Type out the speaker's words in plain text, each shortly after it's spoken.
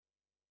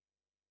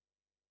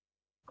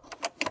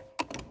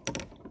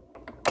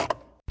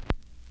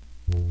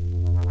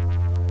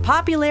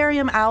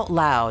Popularium Out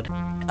Loud,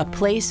 a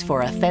place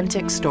for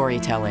authentic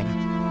storytelling.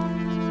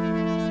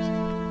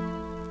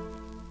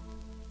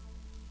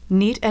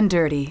 Neat and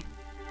Dirty,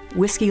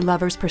 Whiskey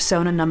Lover's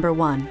Persona Number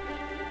 1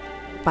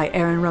 by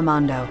Aaron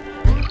Raimondo.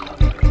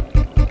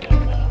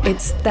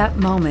 It's that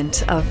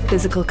moment of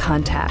physical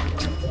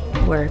contact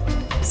where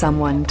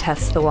someone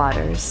tests the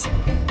waters.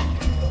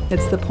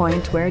 It's the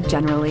point where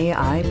generally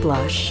I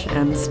blush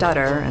and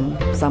stutter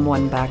and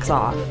someone backs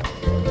off.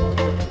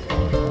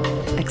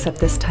 Except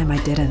this time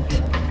I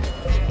didn't.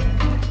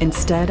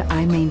 Instead,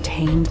 I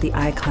maintained the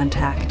eye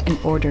contact and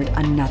ordered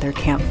another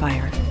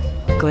campfire,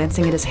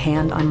 glancing at his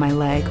hand on my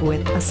leg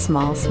with a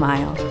small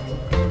smile.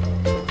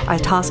 I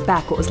tossed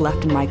back what was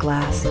left in my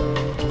glass,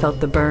 felt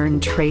the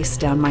burn trace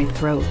down my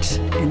throat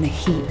and the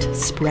heat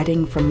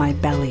spreading from my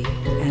belly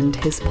and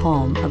his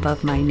palm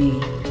above my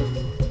knee.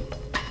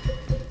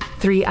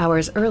 3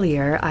 hours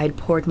earlier, I'd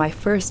poured my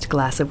first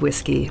glass of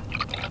whiskey.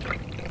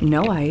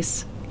 No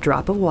ice,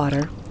 drop of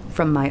water,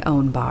 from my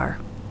own bar.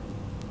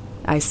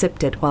 I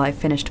sipped it while I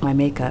finished my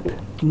makeup,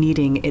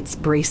 needing its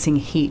bracing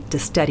heat to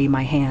steady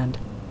my hand.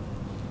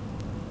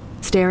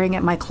 Staring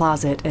at my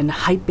closet and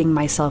hyping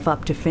myself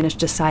up to finish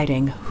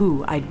deciding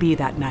who I'd be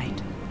that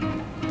night.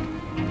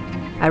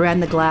 I ran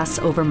the glass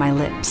over my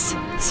lips,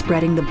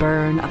 spreading the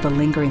burn of the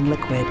lingering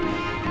liquid,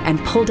 and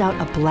pulled out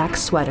a black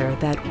sweater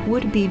that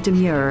would be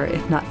demure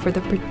if not for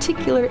the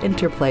particular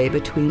interplay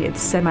between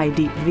its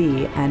semi-deep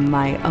V and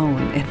my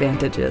own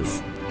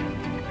advantages.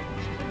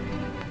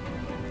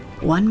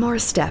 One more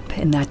step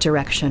in that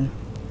direction,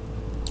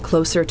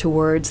 closer to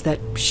words that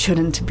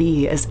shouldn't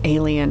be as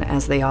alien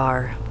as they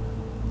are.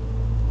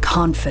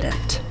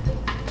 Confident,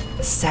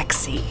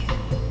 sexy,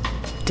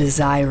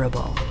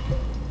 desirable.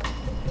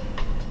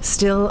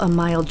 Still a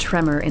mild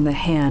tremor in the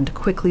hand,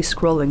 quickly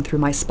scrolling through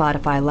my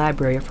Spotify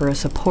library for a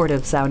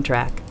supportive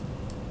soundtrack.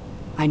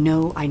 I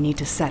know I need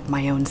to set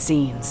my own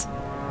scenes.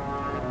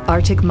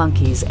 Arctic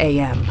Monkeys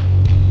AM.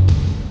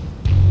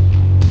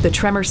 The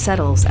tremor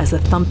settles as the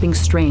thumping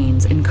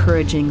strains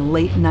encouraging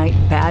late-night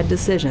bad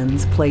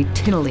decisions play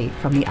tinnily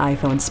from the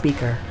iPhone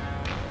speaker.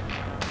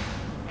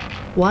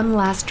 One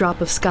last drop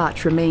of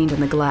scotch remained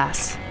in the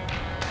glass.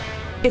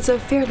 It's a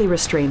fairly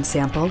restrained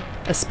sample,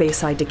 a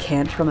Speyside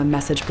decant from a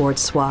message board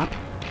swap.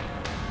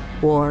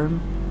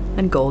 Warm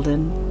and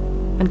golden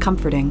and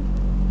comforting.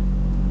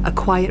 A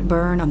quiet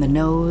burn on the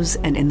nose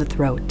and in the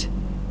throat.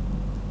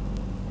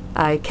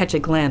 I catch a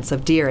glance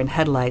of deer in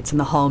headlights in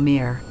the hall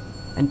mirror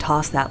and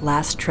toss that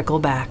last trickle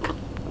back.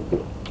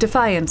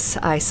 Defiance,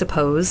 I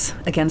suppose,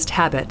 against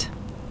habit.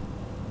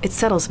 It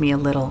settles me a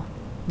little.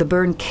 The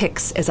burn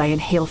kicks as I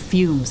inhale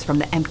fumes from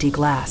the empty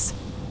glass.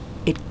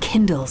 It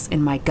kindles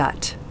in my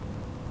gut,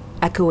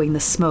 echoing the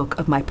smoke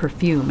of my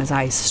perfume as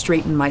I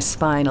straighten my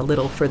spine a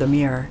little for the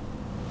mirror.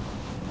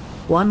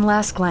 One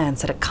last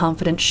glance at a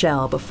confident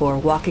shell before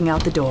walking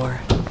out the door.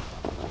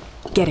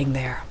 Getting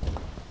there.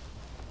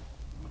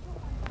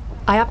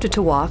 I opted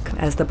to walk,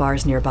 as the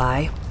bar's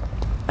nearby,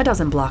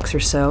 12 blocks or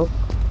so.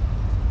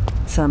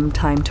 Some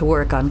time to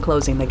work on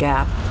closing the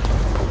gap.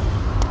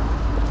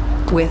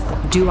 With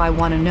Do I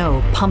Want to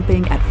Know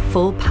pumping at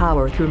full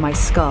power through my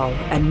skull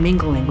and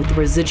mingling with the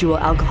residual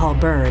alcohol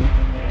burn,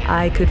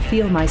 I could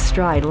feel my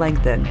stride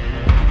lengthen,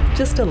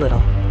 just a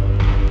little.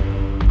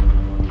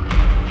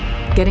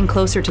 Getting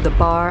closer to the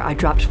bar, I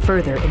dropped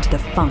further into the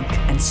funk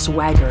and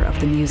swagger of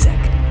the music,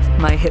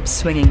 my hips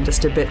swinging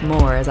just a bit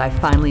more as I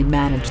finally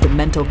managed the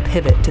mental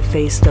pivot to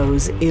face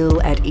those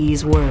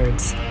ill-at-ease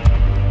words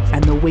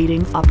and the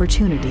waiting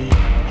opportunity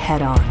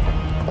head-on.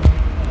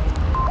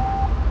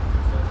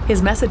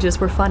 His messages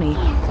were funny,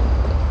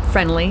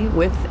 friendly,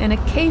 with an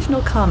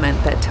occasional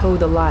comment that towed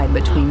the line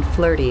between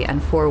flirty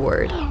and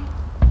forward.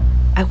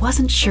 I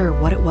wasn't sure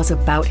what it was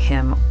about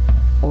him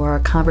or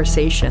a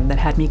conversation that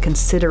had me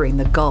considering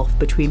the gulf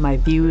between my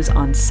views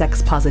on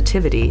sex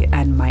positivity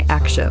and my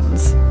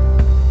actions.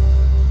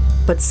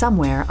 But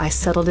somewhere I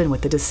settled in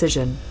with the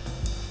decision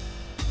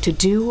to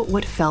do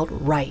what felt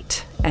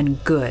right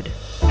and good,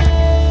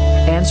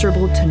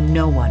 answerable to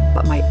no one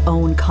but my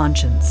own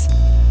conscience.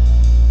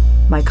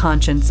 My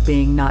conscience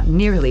being not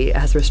nearly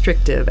as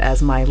restrictive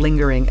as my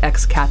lingering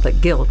ex-Catholic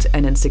guilt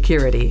and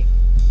insecurity.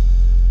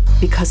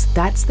 Because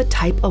that's the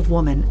type of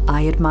woman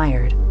I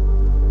admired,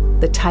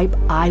 the type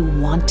I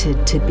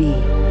wanted to be.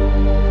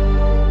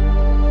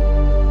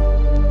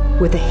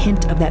 With a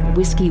hint of that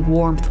whiskey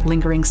warmth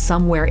lingering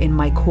somewhere in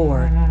my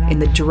core, in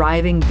the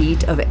driving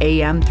beat of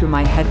AM through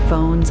my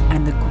headphones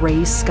and the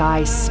gray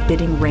sky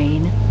spitting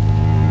rain,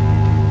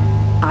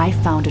 I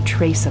found a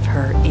trace of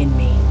her in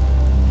me.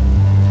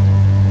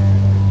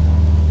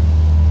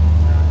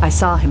 I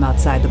saw him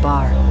outside the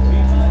bar.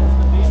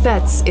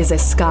 Fett's is a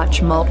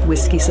Scotch malt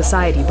whiskey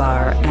society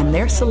bar, and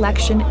their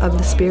selection of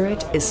the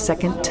spirit is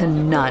second to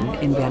none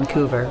in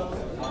Vancouver.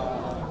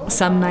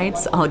 Some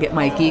nights I'll get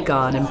my geek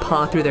on and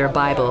paw through their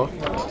Bible,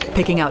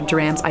 picking out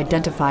drams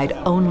identified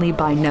only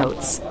by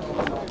notes.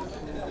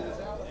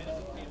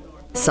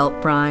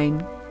 Salt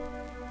brine,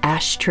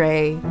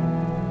 ashtray,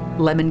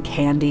 lemon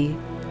candy,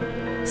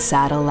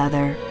 saddle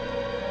leather.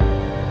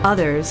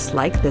 Others,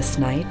 like this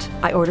night,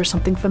 I order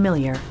something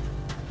familiar.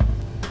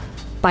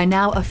 By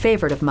now a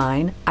favorite of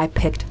mine, I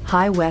picked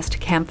High West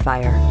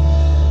Campfire,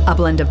 a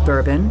blend of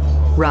bourbon,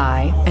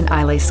 rye, and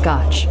Islay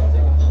Scotch,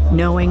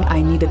 knowing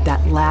I needed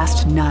that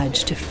last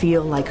nudge to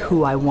feel like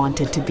who I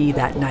wanted to be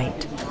that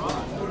night.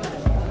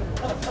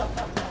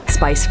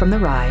 Spice from the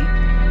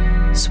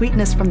rye,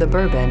 sweetness from the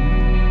bourbon,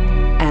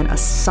 and a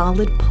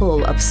solid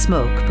pull of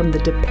smoke from the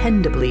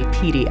dependably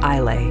peaty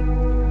Islay.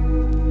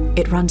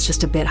 It runs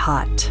just a bit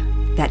hot,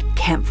 that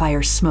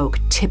campfire smoke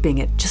tipping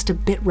it just a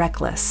bit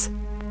reckless.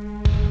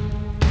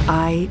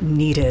 I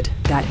needed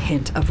that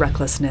hint of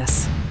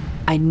recklessness.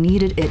 I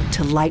needed it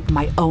to light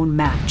my own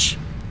match.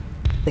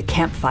 The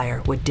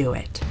campfire would do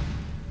it.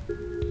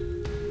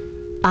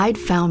 I'd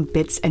found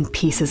bits and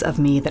pieces of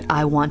me that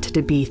I wanted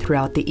to be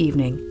throughout the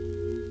evening,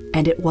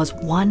 and it was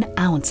 1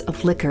 ounce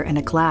of liquor in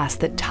a glass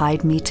that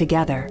tied me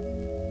together,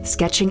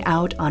 sketching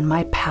out on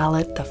my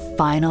palate the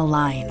final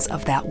lines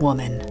of that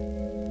woman.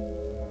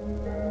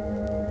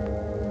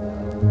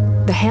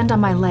 The hand on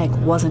my leg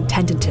wasn't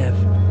tentative,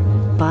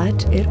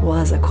 but it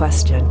was a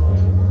question.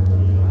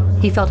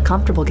 He felt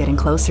comfortable getting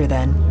closer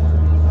then,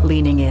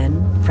 leaning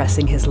in,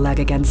 pressing his leg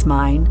against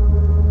mine.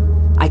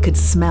 I could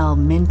smell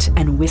mint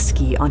and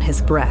whiskey on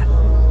his breath,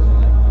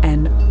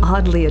 an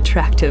oddly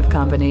attractive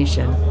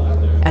combination,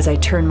 as I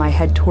turned my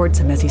head towards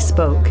him as he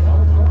spoke,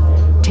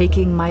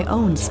 taking my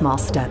own small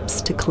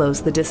steps to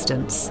close the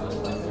distance.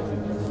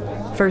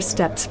 First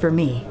steps for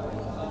me,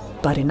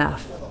 but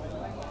enough.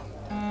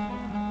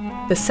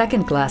 The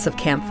second glass of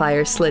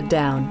campfire slid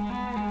down,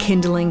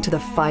 kindling to the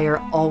fire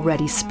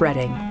already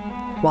spreading,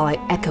 while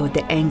I echoed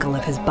the angle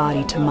of his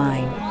body to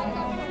mine.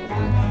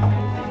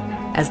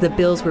 As the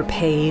bills were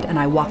paid and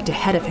I walked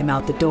ahead of him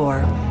out the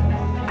door,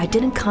 I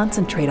didn't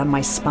concentrate on my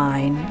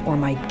spine or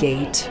my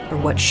gait or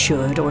what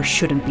should or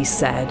shouldn't be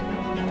said.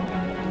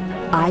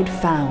 I'd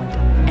found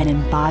and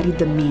embodied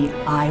the me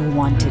I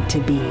wanted to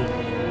be,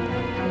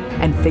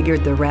 and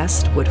figured the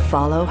rest would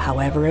follow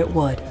however it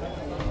would.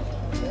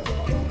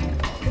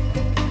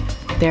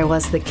 There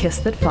was the kiss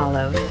that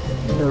followed,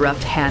 the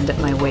rough hand at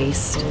my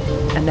waist,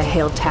 and the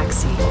hailed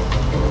taxi.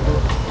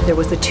 There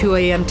was the 2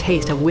 a.m.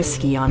 taste of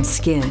whiskey on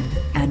skin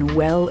and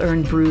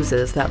well-earned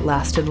bruises that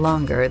lasted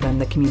longer than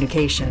the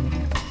communication.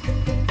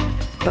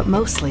 But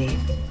mostly,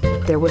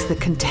 there was the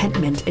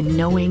contentment in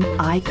knowing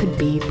I could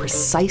be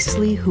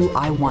precisely who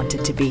I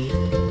wanted to be,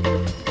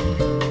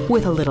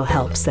 with a little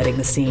help setting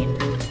the scene.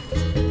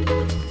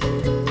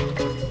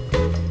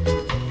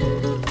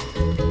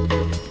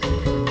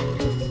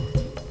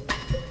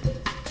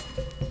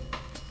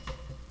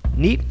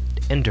 Neat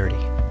and Dirty,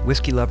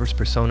 Whiskey Lover's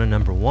Persona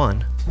Number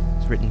 1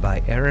 is written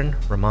by Aaron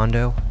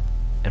Raimondo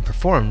and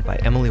performed by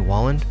Emily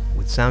Walland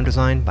with sound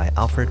design by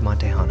Alfred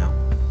Montejano.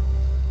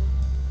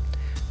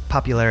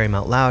 Popularium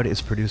Out Loud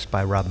is produced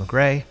by Rob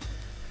McGray,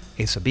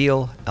 Asa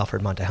Beal,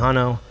 Alfred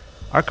Montejano,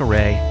 Arca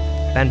Ray,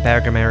 Ben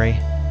Bergamary,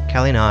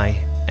 Callie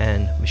Nye,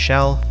 and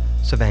Michelle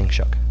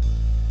Savangshuk.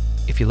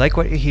 If you like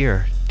what you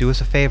hear, do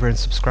us a favor and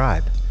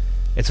subscribe.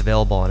 It's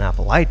available on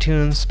Apple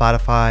iTunes,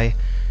 Spotify,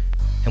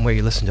 and where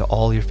you listen to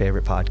all your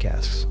favorite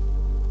podcasts.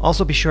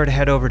 Also be sure to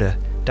head over to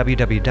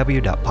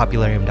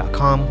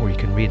www.popularium.com where you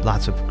can read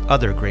lots of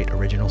other great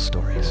original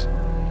stories.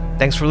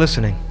 Thanks for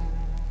listening.